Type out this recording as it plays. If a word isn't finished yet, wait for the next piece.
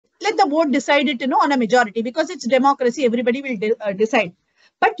let the board decide it, on a majority, because it's democracy, everybody will decide.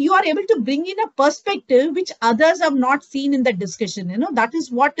 But you are able to bring in a perspective which others have not seen in the discussion. That is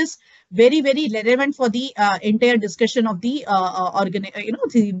what is very, very relevant for the entire discussion of the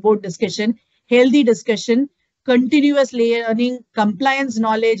the board discussion, healthy discussion, continuous learning, compliance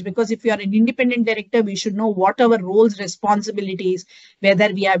knowledge, because if you are an independent director, we should know what our roles, responsibilities,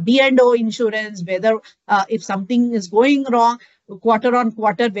 whether we have D&O insurance, whether if something is going wrong, quarter on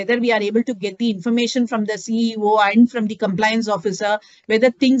quarter, whether we are able to get the information from the CEO and from the compliance officer, whether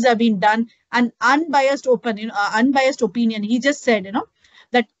things have been done, and unbiased opinion. He just said,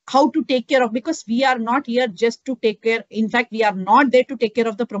 that how to take care of, because we are not here just to take care. In fact, we are not there to take care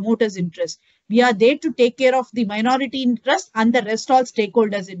of the promoter's interest. We are there to take care of the minority interest and the rest all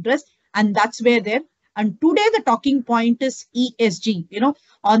stakeholders' interest. And that's where there. And today the talking point is ESG.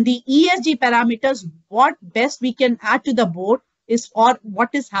 On the ESG parameters, what best we can add to the board is, or what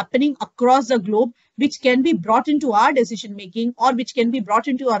is happening across the globe, which can be brought into our decision making, or which can be brought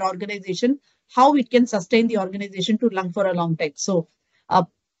into our organization, how it can sustain the organization for a long time. So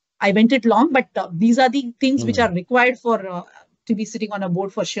I went it long, but these are the things which are required for to be sitting on a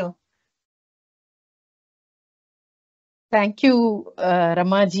board for sure. Thank you,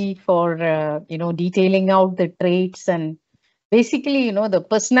 Ramaji, for detailing out the traits and basically the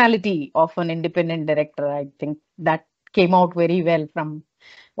personality of an independent director. I think that came out very well from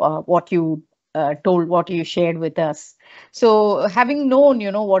what you told, what you shared with us. So having known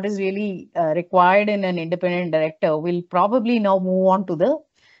what is really required in an independent director, we'll probably now move on to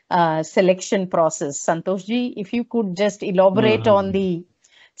the selection process. Santoshji, if you could just elaborate on the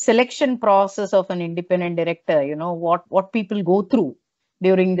selection process of an independent director, what people go through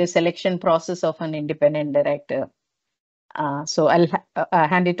during the selection process of an independent director. So I'll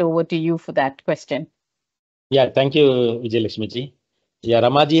hand it over to you for that question. Yeah, thank you, Vijayalakshmi. Yeah,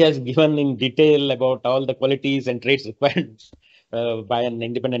 Ramaji has given in detail about all the qualities and traits required by an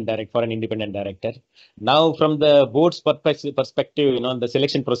independent director, for an independent director. Now, from the board's perspective, the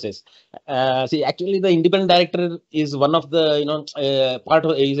selection process. See, actually, the independent director is one of the,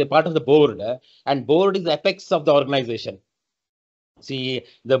 is a part of the board, and board is the apex of the organization. See,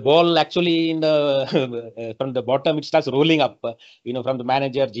 the ball actually in the from the bottom, it starts rolling up, from the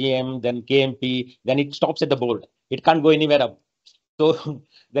manager, GM, then KMP, then it stops at the board. It can't go anywhere up. So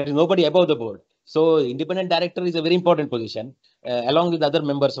there is nobody above the board. So independent director is a very important position, along with other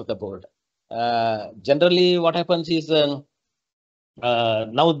members of the board. Generally, what happens is now,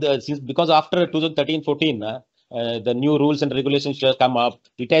 because after 2013-14, the new rules and regulations have come up.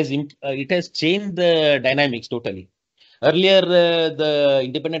 It has changed the dynamics totally. Earlier, the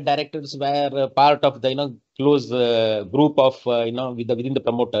independent directors were part of the close group of within the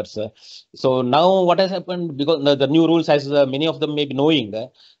promoters. So now what has happened, because the new rules, as many of them may be knowing, there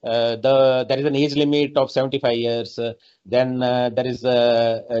is an age limit of 75 years. Then there is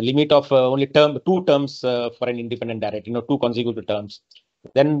a limit of only 2 terms for an independent director, 2 consecutive terms.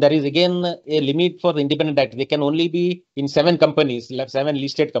 Then there is again a limit for the independent director. They can only be in 7 companies, 7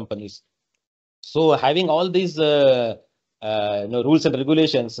 listed companies. So having all these rules and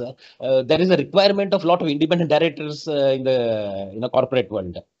regulations, there is a requirement of a lot of independent directors in the corporate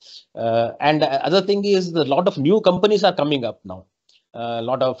world. And other thing is, a lot of new companies are coming up now. A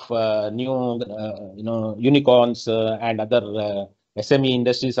lot of new unicorns and other SME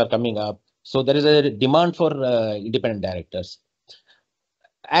industries are coming up. So there is a demand for independent directors.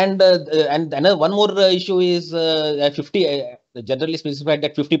 And another one more issue is 50. Generally specified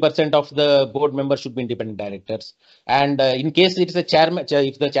that 50% of the board members should be independent directors. And in case it is a chairman,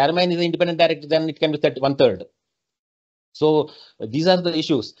 if the chairman is an independent director, then it can be 1/3. So these are the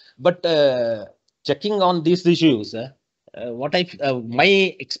issues. But checking on these issues, what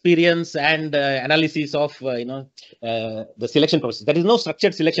my experience and analysis of the selection process, there is no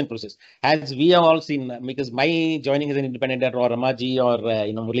structured selection process, as we have all seen, because my joining as an independent director, or Ramaji, or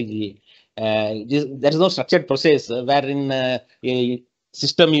Murliji, there is no structured process wherein a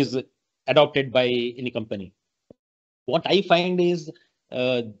system is adopted by any company. What I find is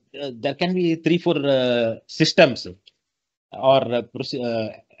there can be 3-4 systems or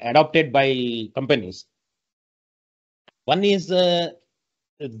adopted by companies. One is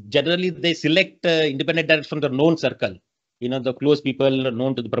generally they select independent directors from the known circle, the close people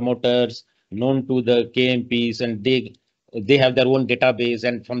known to the promoters, known to the KMPs, and they have their own database,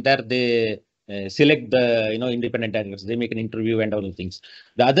 and from there they select the independent directors. They make an interview and all the things.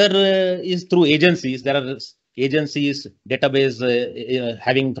 The other is through agencies. There are agencies database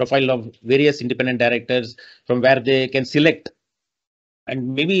having profile of various independent directors, from where they can select.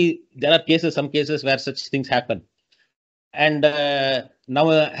 And maybe there are some cases where such things happen. And now,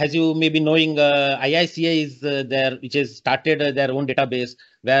 as you may be knowing, IICA is there, which has started their own database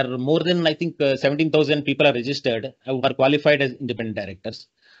where more than, I think, 17,000 people are registered who are qualified as independent directors.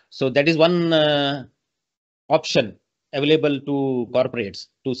 So that is one option available to corporates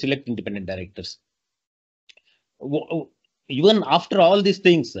to select independent directors. Even after all these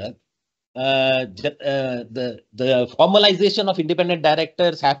things, the formalization of independent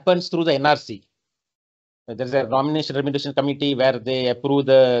directors happens through the NRC. There's a nomination remuneration committee where they approve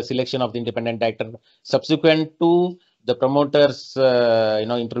the selection of the independent director subsequent to the promoters,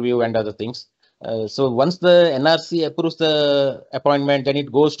 interview and other things. So once the NRC approves the appointment, then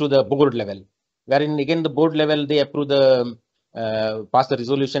it goes to the board level, wherein again the board level they approve the pass the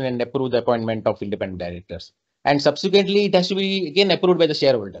resolution and approve the appointment of independent directors, and subsequently it has to be again approved by the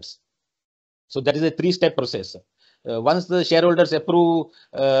shareholders. So that is a three-step process. Once the shareholders approve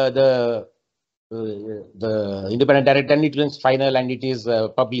the independent director, then it becomes final and it is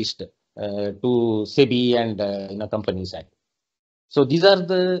published to SEBI and Companies Act. So these are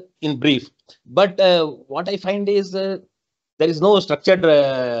the in brief. But what I find is there is no structured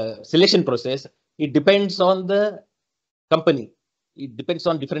selection process. It depends on the company. It depends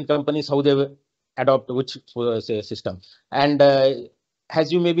on different companies how they adopt which system. And as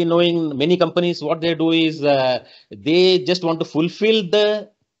you may be knowing, many companies, what they do is they just want to fulfill the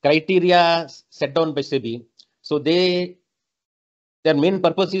criteria set down by SEBI. So their main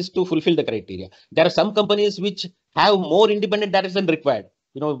purpose is to fulfill the criteria. There are some companies which have more independent directors than required.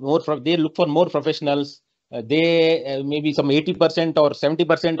 They look for more professionals. Maybe some 80% or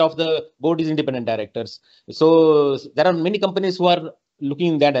 70% of the board is independent directors. So there are many companies who are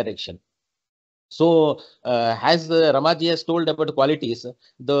looking in that direction. So as Ramaji has told about the qualities,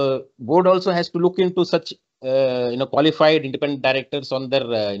 the board also has to look into such qualified independent directors on their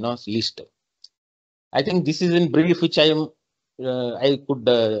list. I think this is in brief which I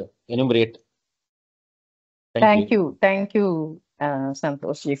could enumerate. Thank you,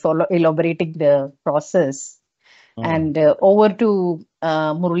 Santoshji, for elaborating the process. And over to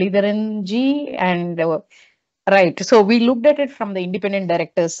Muralidharan ji. And right, so we looked at it from the independent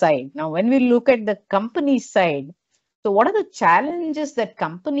director's side. Now, when we look at the company side, so what are the challenges that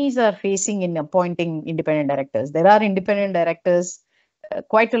companies are facing in appointing independent directors? There are independent directors,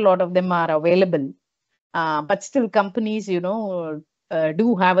 quite a lot of them are available, but still companies,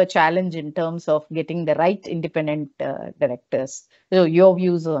 do have a challenge in terms of getting the right independent directors. So your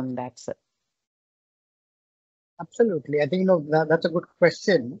views on that, sir? Absolutely. I think that's a good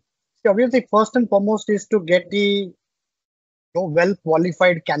question. See, obviously, first and foremost is to get the well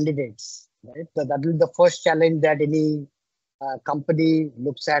qualified candidates. Right, so that will be the first challenge that any company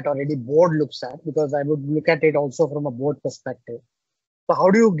looks at or any board looks at, because I would look at it also from a board perspective. So how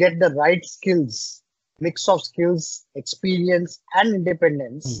do you get the right skills, mix of skills, experience, and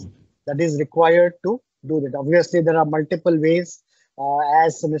independence that is required to do that? Obviously, there are multiple ways.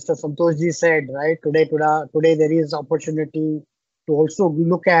 As Mr. Santoshji said, right, today there is opportunity to also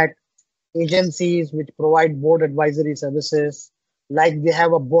look at agencies which provide board advisory services. Like they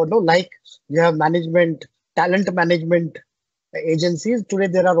have a board, like you have talent management agencies. Today,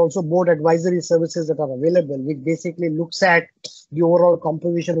 there are also board advisory services that are available, which basically looks at the overall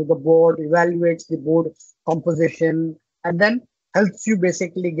composition of the board, evaluates the board composition, and then helps you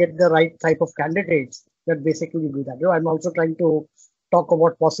basically get the right type of candidates that basically do that. I'm also trying to talk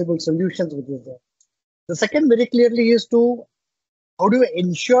about possible solutions which is there. The second very clearly is to how do you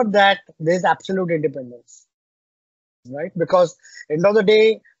ensure that there is absolute independence, right? Because end of the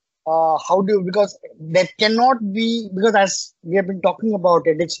day, because there cannot be, because as we have been talking about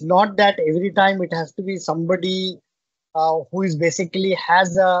it, it's not that every time it has to be somebody who is basically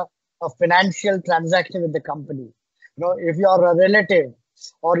has a financial transaction with the company. If you are a relative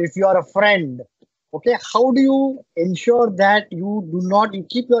or if you are a friend, okay, how do you ensure that you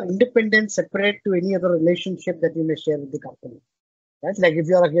keep your independence separate to any other relationship that you may share with the company? Right? Like if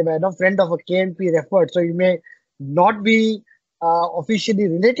you are a friend of a KNP referred, so you may not be officially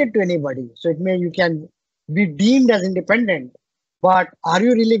related to anybody. So you can be deemed as independent, but are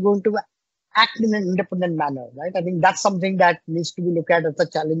you really going to act in an independent manner, right? I think that's something that needs to be looked at as a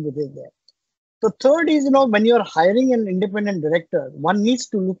challenge which is there. The third is, when you're hiring an independent director, one needs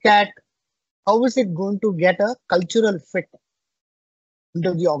to look at how is it going to get a cultural fit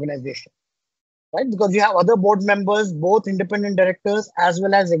into the organization, right? Because you have other board members, both independent directors as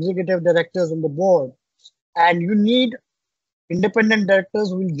well as executive directors on the board, and you need independent directors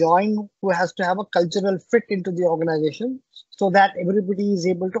who will join, who has to have a cultural fit into the organization so that everybody is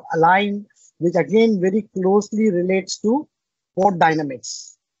able to align, which again very closely relates to board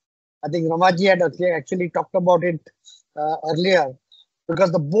dynamics. I think Ramaji had actually talked about it earlier.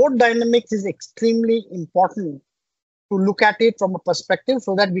 because the board dynamics is extremely important to look at it from a perspective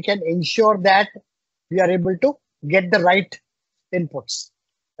so that we can ensure that we are able to get the right inputs.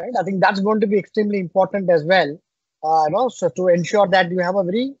 Right? I think that's going to be extremely important as well. So to ensure that you have a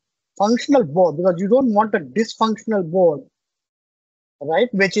very functional board, because you don't want a dysfunctional board, right?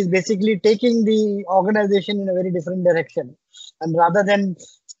 Which is basically taking the organization in a very different direction, and rather than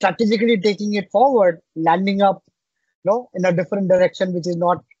strategically taking it forward, landing up, in a different direction, which is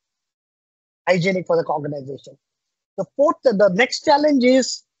not hygienic for the organization. The next challenge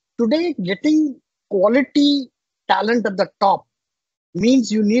is today getting quality talent at the top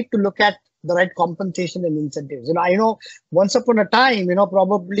means you need to look at the right compensation and incentives. I know once upon a time,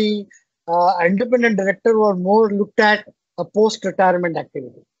 probably independent director were more looked at a post-retirement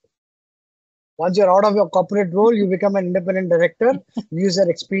activity. Once you're out of your corporate role, you become an independent director, use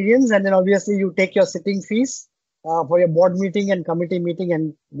your experience, and then obviously you take your sitting fees for your board meeting and committee meeting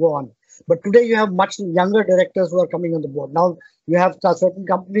and go on. But today you have much younger directors who are coming on the board. Now you have certain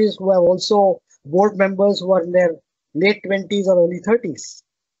companies who have also board members who are in their late 20s or early 30s.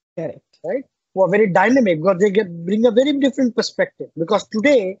 Correct. Right? Who are very dynamic because they bring a very different perspective. Because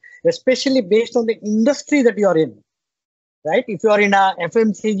today, especially based on the industry that you are in, right? If you are in a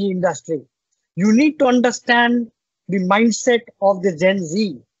FMCG industry, you need to understand the mindset of the Gen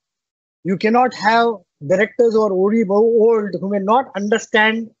Z. You cannot have directors who are already old who may not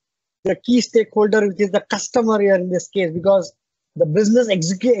understand the key stakeholder, which is the customer here in this case, because the business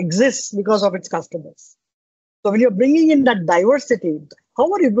exists because of its customers. So when you're bringing in that diversity,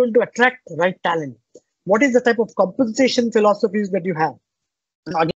 how are you going to attract the right talent? What is the type of compensation philosophies that you have?